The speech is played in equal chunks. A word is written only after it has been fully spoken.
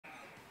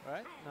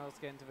Alright, now let's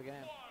get into the game.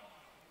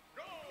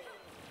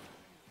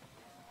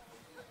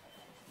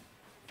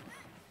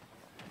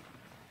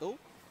 Oh,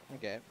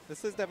 okay.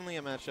 This is definitely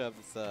a matchup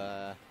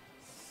that's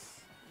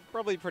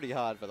probably pretty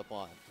hard for the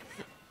plant.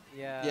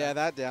 Yeah. Yeah,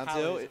 that down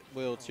tilt it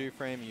will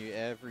two-frame you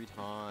every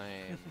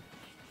time.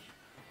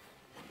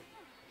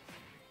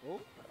 Oh,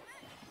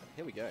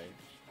 here we go.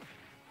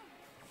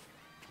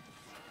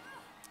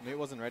 Noot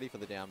wasn't ready for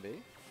the down B.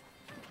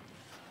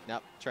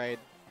 Nope, trade.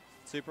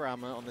 Super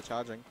armor on the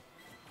charging.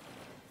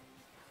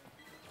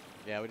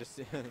 Yeah, we just...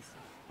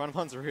 Front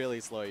one's really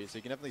slow, so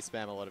you can definitely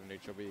spam a lot of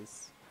neutral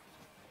Bs.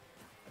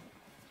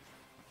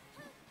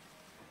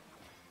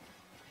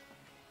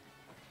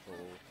 Cool.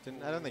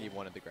 I don't think he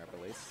wanted the grab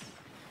release.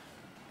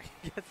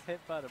 Gets hit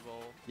by the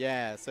ball.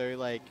 Yeah, so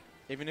like,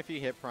 even if you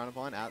hit Piranha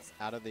Plant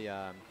out of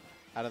the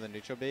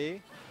neutral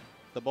B,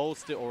 the ball's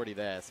still already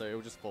there, so it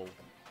will just fall. So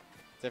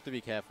you have to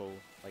be careful.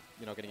 Like,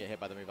 you're not going to get hit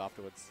by the move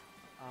afterwards.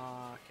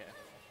 Okay.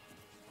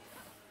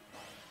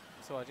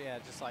 So yeah,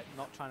 just like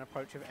not trying to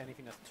approach with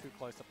anything that's too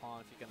close to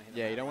plant if you're going to hit.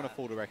 Yeah, you don't want to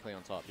fall directly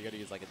on top. You got to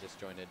use like a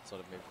disjointed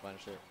sort of move to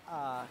punish it.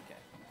 Okay.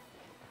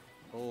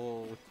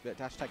 Oh,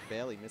 dash attack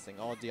barely missing.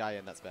 Oh,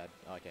 DIN, that's bad.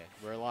 Okay,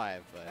 we're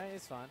alive, but Hey,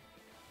 it's fine.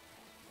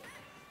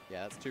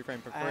 yeah, that's two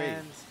frame for free.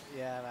 And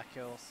yeah, that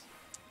kills.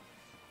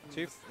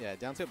 Yeah,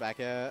 down tilt back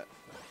air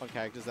on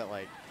characters that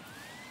like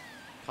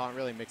can't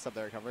really mix up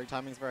their recovery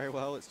timings very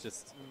well. It's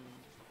just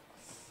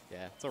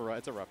yeah, it's a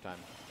rough time.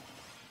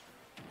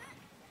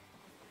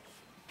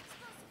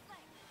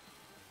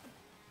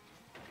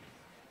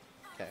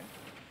 Okay.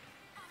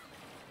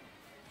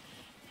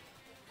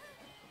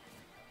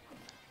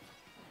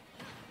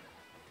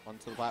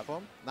 Onto the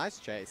platform. Nice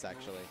chase,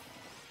 actually.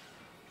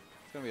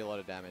 It's going to be a lot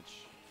of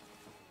damage.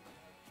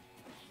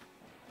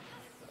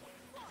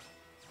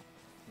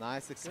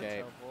 Nice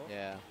escape.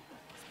 Yeah.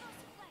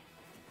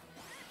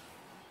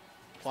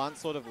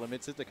 Plant's sort of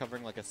limited to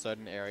covering like a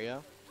certain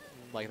area,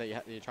 like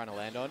that you're trying to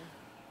land on.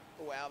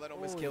 Wow, that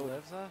almost killed.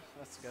 Lives there.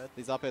 That's good.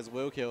 These up airs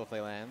will kill if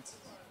they land.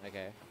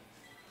 Okay.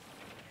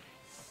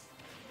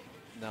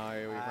 No,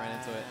 we ran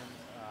into it.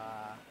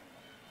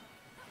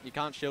 You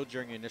can't shield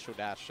during your initial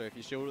dash, so if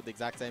you shield at the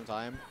exact same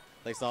time,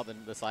 they start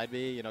the side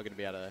B, you're not gonna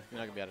be able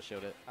to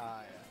shield it.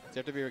 Yeah. So you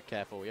have to be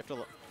careful. You have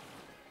to.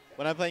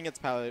 When I'm playing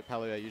against Palu,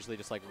 I usually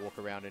just like walk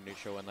around in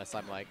neutral unless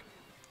I'm like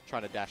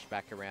trying to dash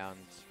back around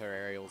her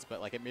aerials.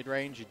 But like at mid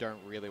range, you don't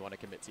really want to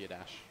commit to your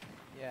dash.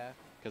 Yeah.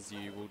 Because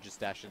you will just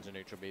dash into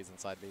neutral Bs and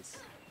side Bs.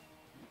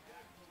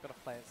 Gotta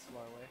play it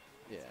slowly.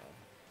 Yeah.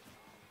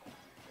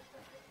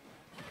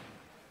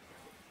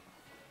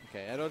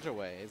 Okay, I dodge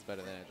away is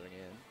better than edging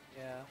in.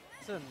 Yeah.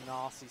 It's a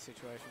nasty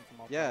situation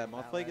for Mothplague. Yeah,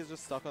 Mothplague is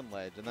just stuck on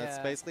ledge, and that's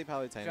basically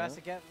Palutena. Tries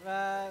to get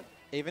that.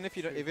 Even if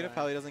if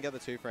Palu doesn't get the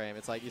two frame,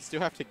 it's like you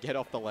still have to get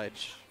off the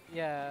ledge.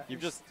 Yeah. You've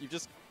just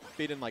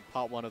beaten like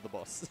part 1 of the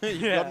boss.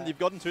 You've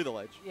gotten to the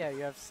ledge. Yeah,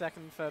 you have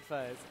second, third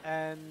phase,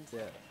 and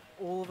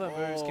all of the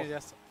moves can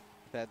just.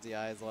 Bad DI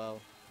as well.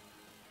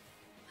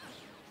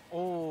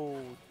 Oh,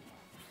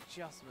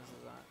 just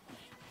misses that.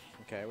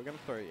 Okay, we're gonna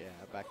throw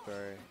back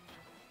throw.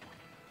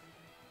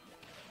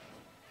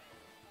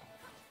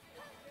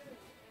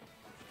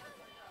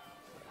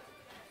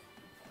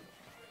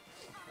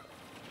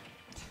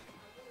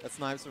 That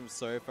snipes from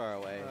so far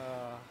away.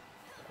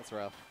 That's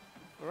rough.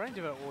 The range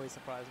of it always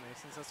surprises me,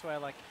 since I swear,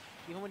 like,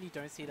 even when you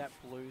don't see that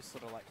blue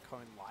sort of like cone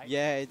light.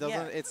 Yeah, it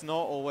doesn't. Yeah. It's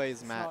not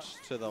always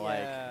matched to the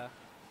like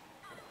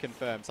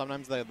confirm.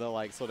 Sometimes the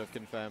like sort of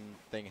confirm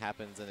thing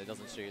happens and it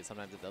doesn't shoot.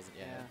 Sometimes it doesn't.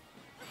 Yeah.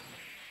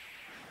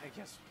 I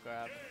guess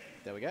grab.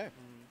 There we go.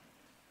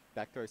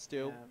 Back throw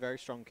still very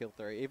strong kill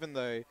throw, even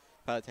though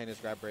Palutena's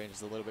grab range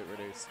is a little bit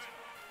reduced.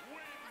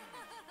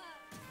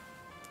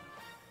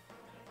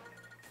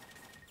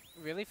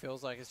 It really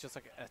feels like it's just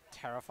like a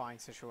terrifying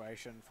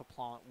situation for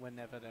Plant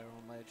whenever they're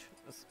on ledge.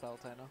 This is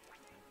Palutena.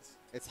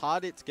 It's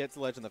hard to get to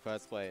ledge in the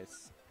first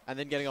place, and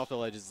then getting off the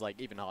ledge is like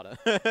even harder.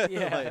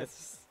 Yeah. Like,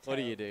 what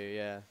do you do?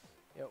 Yeah.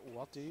 Yeah.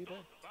 What do you do?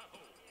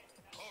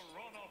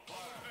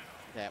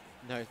 Yeah.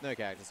 No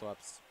character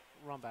swaps.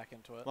 Run back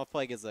into it.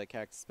 Mothplague is a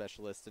character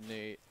specialist, and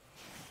Noot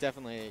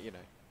definitely,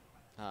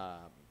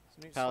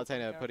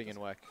 Palutena putting in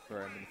work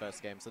for him in the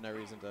first game, so no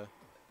reason to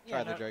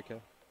try the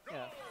Joker.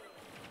 Yeah.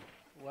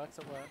 Works,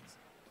 it works.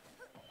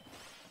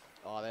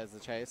 Oh, there's the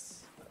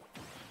chase.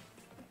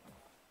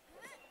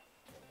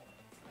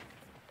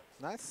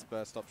 Nice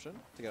burst option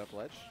to get up the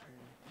ledge.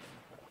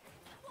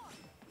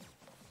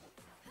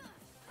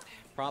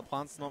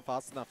 Plant's not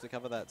fast enough to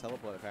cover that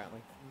teleport,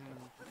 apparently.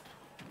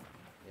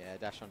 Yeah,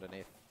 dash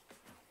underneath.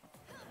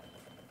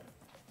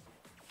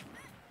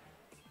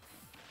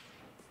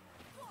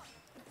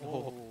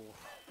 Oh,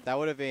 that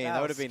would have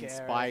been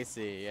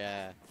spicy,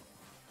 yeah.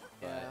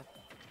 But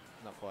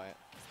not quite.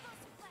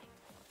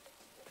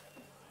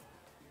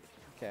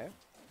 Okay.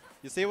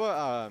 You see what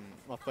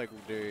Mothplague will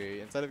do?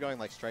 Instead of going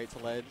like straight to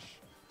ledge,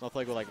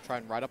 Mothplague will like try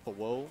and ride up the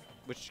wall,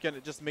 which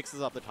just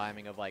mixes up the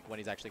timing of like when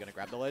he's actually going to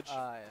grab the ledge.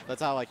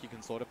 That's how like you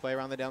can sort of play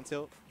around the down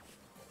tilt.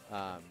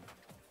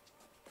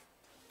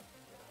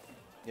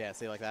 Yeah,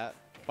 see like that?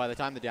 by the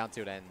time the down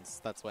tilt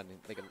ends, that's when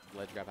the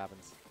ledge grab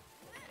happens.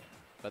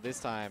 But this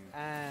time,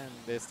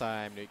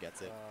 Noot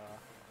gets it.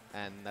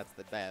 And that's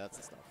the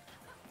stuff.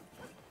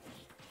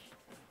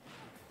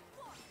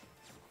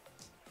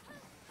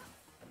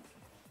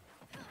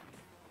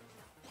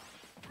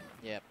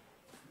 Yep.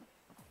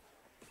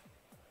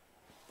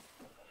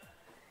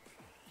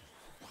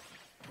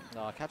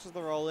 No, catches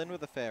the roll in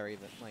with the fairy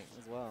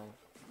as well.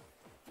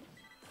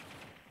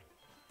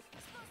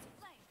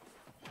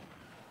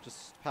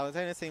 Just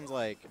Palutena seems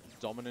like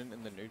dominant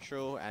in the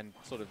neutral and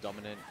sort of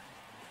dominant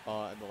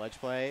in the ledge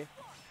play.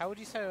 How would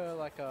you say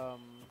like her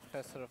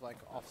sort of like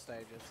off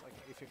stages? Like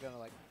if you're gonna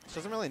like. She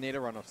doesn't really need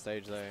to run off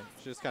stage though.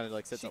 She just kind of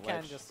like sits at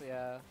ledge. She can just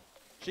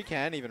She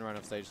can even run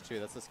off stage too.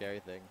 That's the scary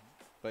thing.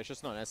 But it's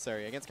just not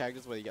necessary against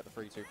characters where you get the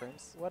free 2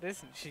 frames. What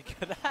isn't she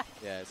good at?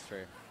 Yeah, it's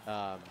true.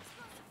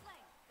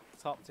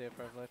 Top tier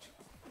privilege.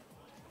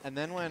 And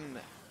then when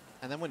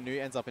Noot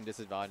ends up in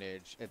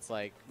disadvantage, it's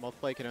like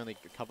Mothplague can only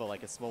cover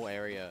like a small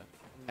area,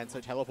 and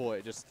so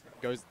teleport just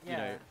goes,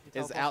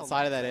 is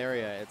outside of that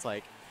area. It's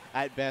like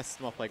at best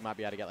Mothplague might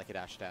be able to get like a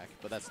dash attack,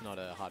 but that's not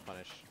a hard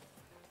punish.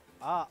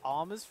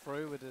 Armor's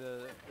through with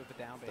the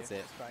down B. That's it.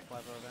 It's quite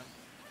clever of him.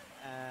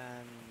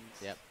 And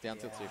yep, down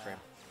tilt 2 frame.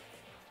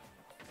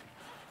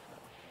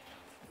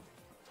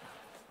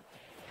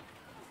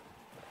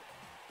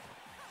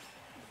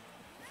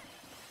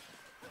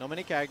 Not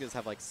many characters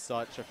have like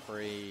such a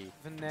free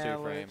 2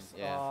 frame.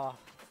 Yeah. Oh.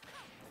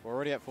 We're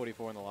already at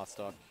 44 in the last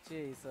stock.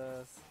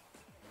 Jesus.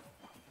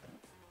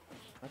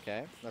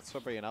 Okay, that's for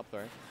bringing up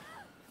though.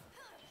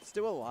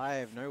 Still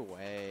alive, no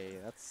way.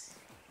 That's.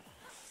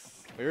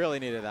 We really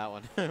needed that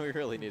one. We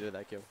really needed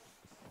that kill.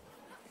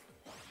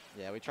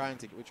 Yeah, we're trying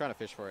to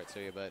fish for it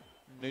too, but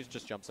Noot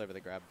just jumps over the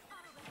grab.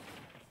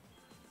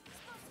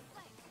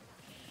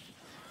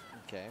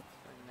 Okay.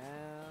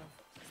 Now.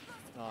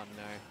 Oh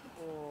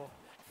no. Oh.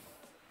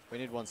 We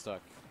need 1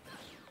 stock.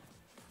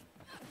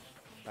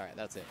 Alright,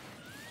 that's it.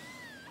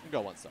 We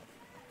got 1 stock.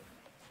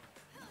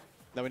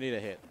 Now we need a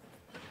hit.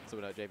 So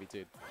we're not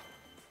JB2'd.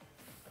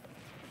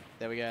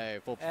 There we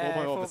go.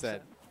 4.1%.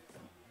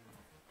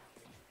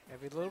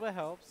 Every little bit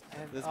helps.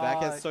 And this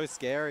back is so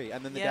scary.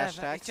 And then the dash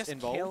attacks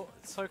involved.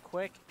 So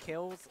quick.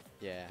 Kills.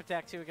 Yeah.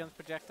 Protects you against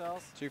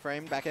projectiles. 2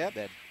 frame back air,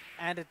 dead.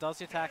 And it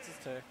does your taxes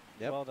too.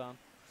 Yep. Well done.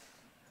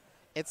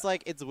 It's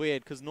like, it's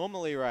weird because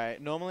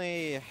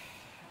normally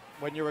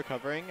when you're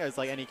recovering, as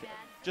like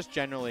just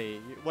generally,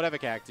 whatever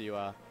character you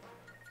are,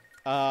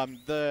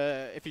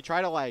 if you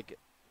try to like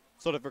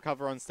sort of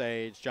recover on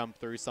stage, jump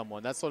through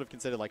someone, that's sort of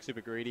considered like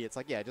super greedy. It's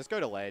like, yeah, just go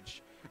to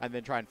ledge and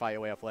then try and fight your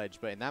way off ledge.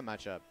 But in that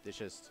matchup, it's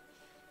just,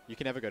 you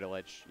can never go to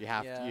ledge. You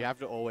have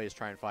to always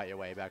try and fight your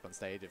way back on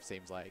stage, it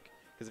seems like.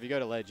 Because if you go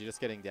to ledge, you're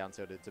just getting down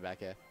tilted to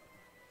back air.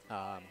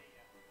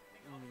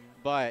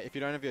 But if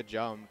you don't have your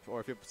jump, or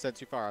if you're sent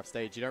too far off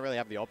stage, you don't really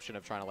have the option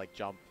of trying to like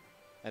jump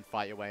and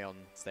fight your way on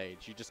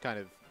stage. You just kind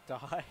of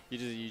die. You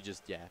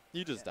just die.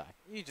 You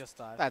just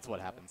die. That's what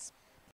happens.